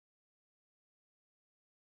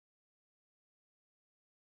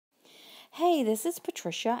Hey, this is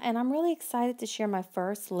Patricia, and I'm really excited to share my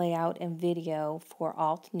first layout and video for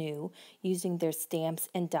Altenew using their stamps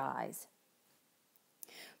and dies.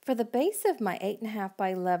 For the base of my 8.5 by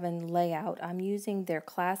 11 layout, I'm using their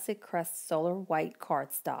classic Crest Solar White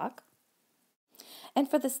cardstock. And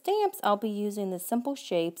for the stamps, I'll be using the Simple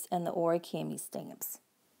Shapes and the Origami stamps.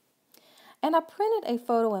 And I printed a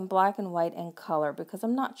photo in black and white and color because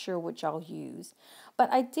I'm not sure which I'll use. But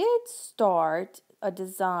I did start a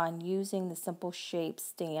design using the Simple Shapes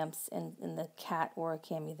stamps and the cat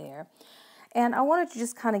origami there. And I wanted to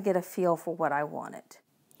just kind of get a feel for what I wanted.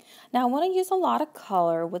 Now I want to use a lot of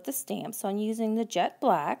color with the stamps, so I'm using the Jet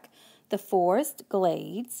Black, the Forest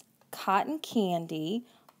Glades, Cotton Candy,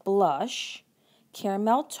 Blush,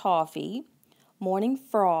 Caramel Toffee, Morning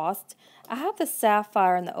Frost. I have the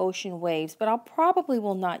Sapphire and the Ocean Waves, but I'll probably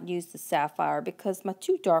will not use the Sapphire because my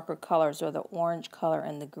two darker colors are the orange color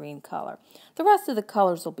and the green color. The rest of the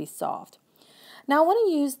colors will be soft. Now I want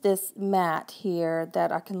to use this mat here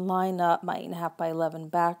that I can line up my 8.5 by 11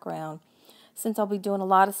 background since I'll be doing a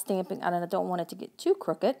lot of stamping and I don't want it to get too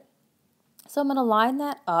crooked. So I'm going to line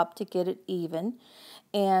that up to get it even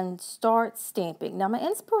and start stamping. Now my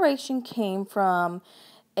inspiration came from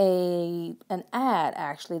an ad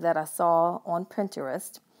actually that I saw on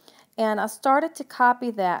Pinterest, and I started to copy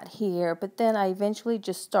that here, but then I eventually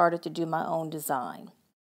just started to do my own design.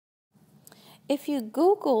 If you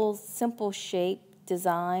Google simple shape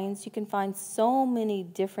designs, you can find so many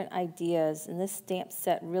different ideas, and this stamp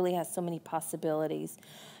set really has so many possibilities.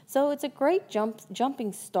 So it's a great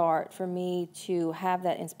jumping start for me to have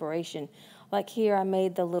that inspiration. Like here I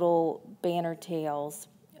made the little banner tails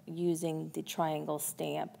using the triangle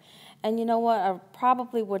stamp. And you know what? I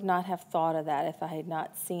probably would not have thought of that if I had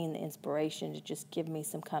not seen the inspiration to just give me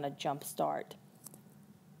some kind of jump start.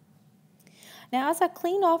 Now as I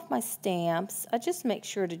clean off my stamps, I just make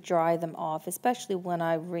sure to dry them off, especially when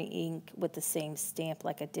I re-ink with the same stamp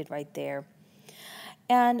like I did right there.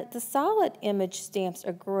 And the solid image stamps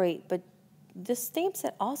are great, but the stamp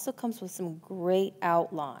set also comes with some great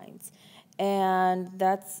outlines. And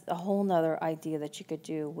that's a whole nother idea that you could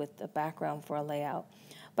do with a background for a layout.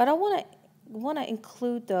 But I want to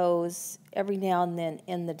include those every now and then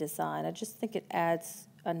in the design. I just think it adds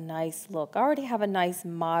a nice look. I already have a nice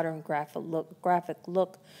modern graphic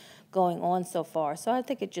look going on so far, so I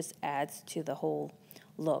think it just adds to the whole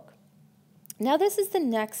look. Now this is the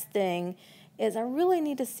next thing, is I really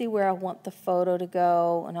need to see where I want the photo to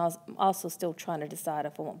go, and I'm also still trying to decide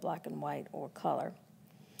if I want black and white or color.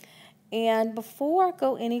 And before I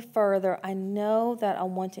go any further, I know that I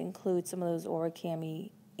want to include some of those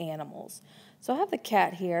origami animals. So I have the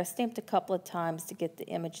cat here. I stamped a couple of times to get the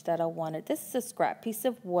image that I wanted. This is a scrap piece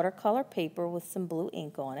of watercolor paper with some blue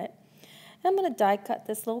ink on it. And I'm going to die cut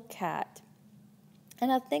this little cat.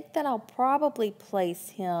 And I think that I'll probably place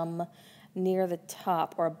him near the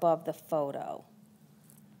top or above the photo.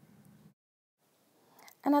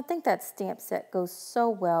 And I think that stamp set goes so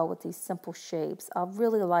well with these simple shapes. I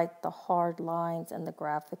really like the hard lines and the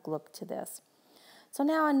graphic look to this. So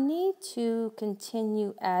now I need to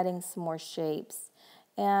continue adding some more shapes.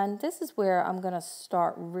 And this is where I'm going to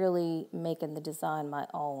start really making the design my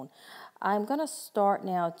own. I'm going to start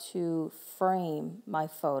now to frame my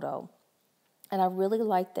photo. And I really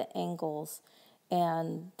like the angles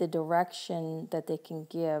and the direction that they can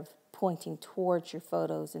give pointing towards your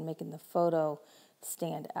photos and making the photo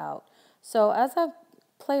stand out. So as I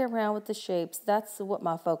play around with the shapes, that's what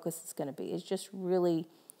my focus is going to be. It's just really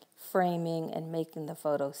framing and making the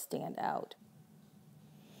photo stand out.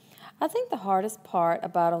 I think the hardest part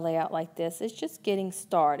about a layout like this is just getting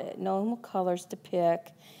started, knowing what colors to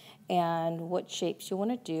pick and what shapes you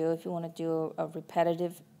want to do. If you want to do a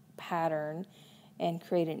repetitive pattern and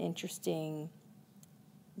create an interesting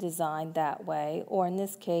design that way, or in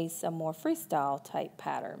this case, a more freestyle type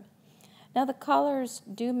pattern. Now the colors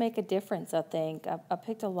do make a difference, I think. I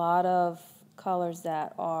picked a lot of colors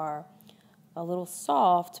that are a little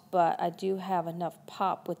soft, but I do have enough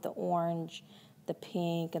pop with the orange, the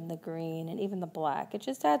pink, and the green, and even the black. It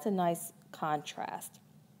just adds a nice contrast.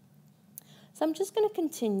 So I'm just going to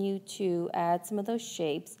continue to add some of those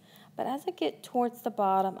shapes, but as I get towards the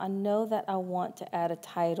bottom, I know that I want to add a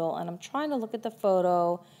title, and I'm trying to look at the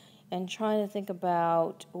photo and trying to think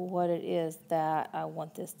about what it is that I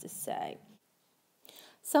want this to say.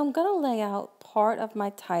 So I'm going to lay out part of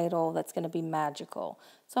my title that's going to be magical.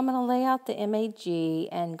 So I'm going to lay out the MAG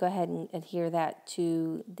and go ahead and adhere that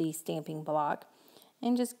to the stamping block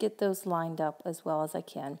and just get those lined up as well as I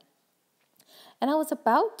can. And I was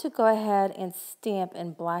about to go ahead and stamp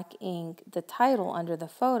in black ink the title under the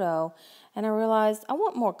photo, and I realized I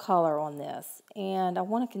want more color on this, and I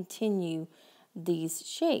want to continue these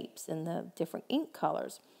shapes in the different ink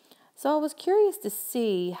colors. So I was curious to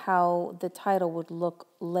see how the title would look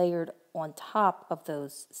layered on top of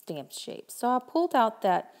those stamped shapes. So I pulled out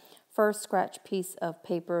that first scratch piece of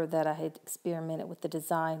paper that I had experimented with the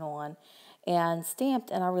design on and stamped,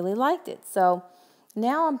 and I really liked it. So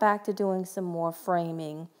now I'm back to doing some more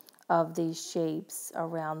framing of these shapes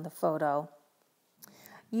around the photo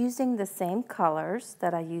using the same colors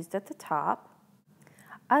that I used at the top.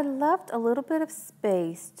 I left a little bit of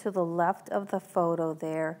space to the left of the photo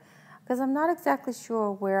there because I'm not exactly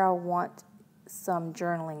sure where I want some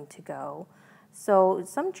journaling to go. So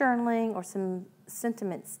some journaling or some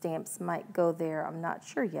sentiment stamps might go there, I'm not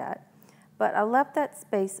sure yet. But I left that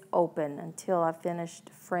space open until I finished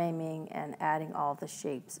framing and adding all the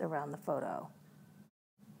shapes around the photo.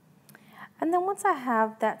 And then once I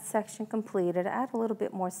have that section completed, I add a little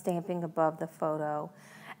bit more stamping above the photo.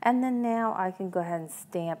 And then now I can go ahead and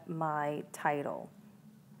stamp my title.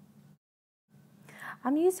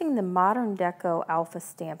 I'm using the Modern Deco Alpha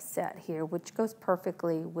stamp set here, which goes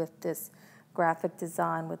perfectly with this graphic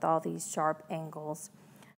design with all these sharp angles.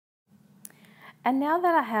 And now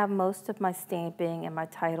that I have most of my stamping and my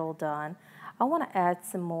title done, I want to add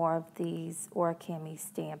some more of these origami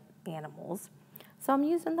stamp animals. So I'm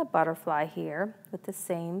using the butterfly here with the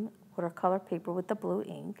same watercolor paper with the blue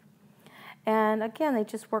ink. And again, they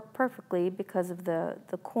just work perfectly because of the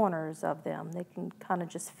corners of them. They can kind of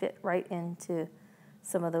just fit right into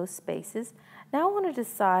some of those spaces. Now I want to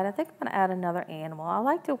decide, I think I'm going to add another animal. I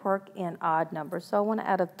like to work in odd numbers, so I want to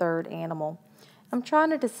add a third animal. I'm trying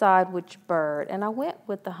to decide which bird, and I went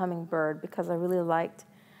with the hummingbird because I really liked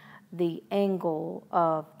the angle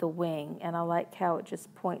of the wing, and I like how it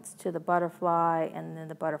just points to the butterfly, and then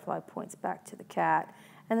the butterfly points back to the cat,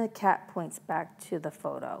 and the cat points back to the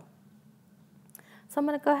photo. So I'm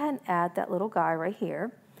going to go ahead and add that little guy right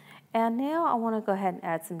here, and now I want to go ahead and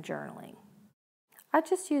add some journaling. I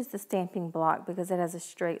just used the stamping block because it has a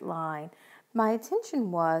straight line. My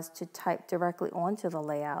intention was to type directly onto the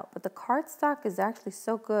layout, but the cardstock is actually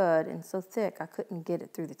so good and so thick I couldn't get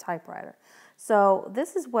it through the typewriter. So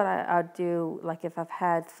this is what I do, like if I've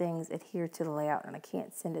had things adhere to the layout and I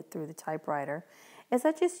can't send it through the typewriter, is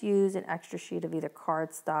I just use an extra sheet of either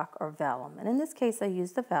cardstock or vellum. And in this case I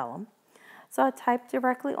used the vellum. So I typed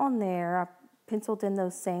directly on there, I penciled in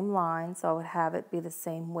those same lines so I would have it be the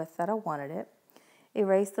same width that I wanted it.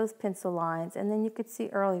 Erase those pencil lines, and then you could see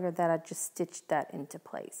earlier that I just stitched that into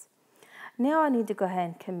place. Now I need to go ahead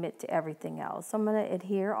and commit to everything else. So I'm going to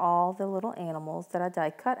adhere all the little animals that I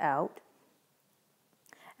die cut out,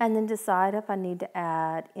 and then decide if I need to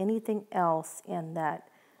add anything else in that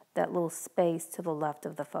little space to the left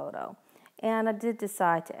of the photo. And I did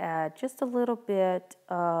decide to add just a little bit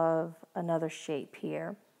of another shape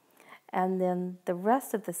here. And then the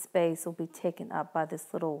rest of the space will be taken up by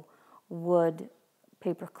this little wood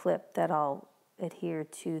paper clip that I'll adhere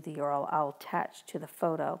to or I'll attach to the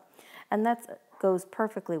photo. And that goes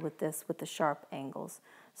perfectly with this with the sharp angles.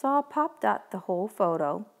 So I'll pop dot the whole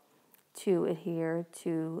photo to adhere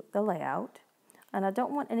to the layout. And I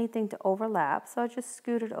don't want anything to overlap, so I just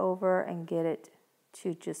scoot it over and get it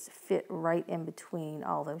to just fit right in between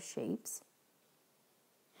all those shapes.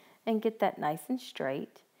 And get that nice and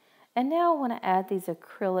straight. And now I want to add these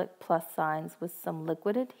acrylic plus signs with some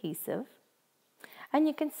liquid adhesive. And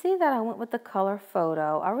you can see that I went with the color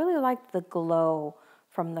photo. I really liked the glow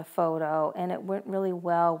from the photo, and it went really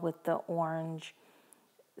well with the orange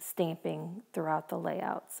stamping throughout the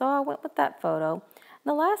layout. So I went with that photo. And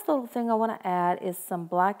the last little thing I want to add is some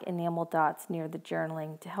black enamel dots near the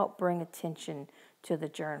journaling to help bring attention to the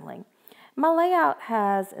journaling. My layout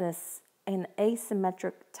has an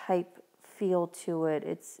asymmetric type feel to it.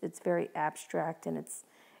 It's very abstract, and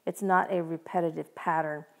it's not a repetitive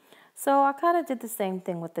pattern. So I kind of did the same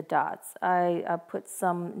thing with the dots. I put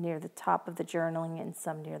some near the top of the journaling and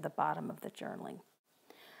some near the bottom of the journaling.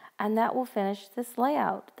 And that will finish this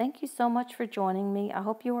layout. Thank you so much for joining me. I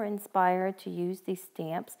hope you were inspired to use these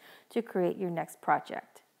stamps to create your next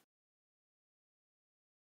project.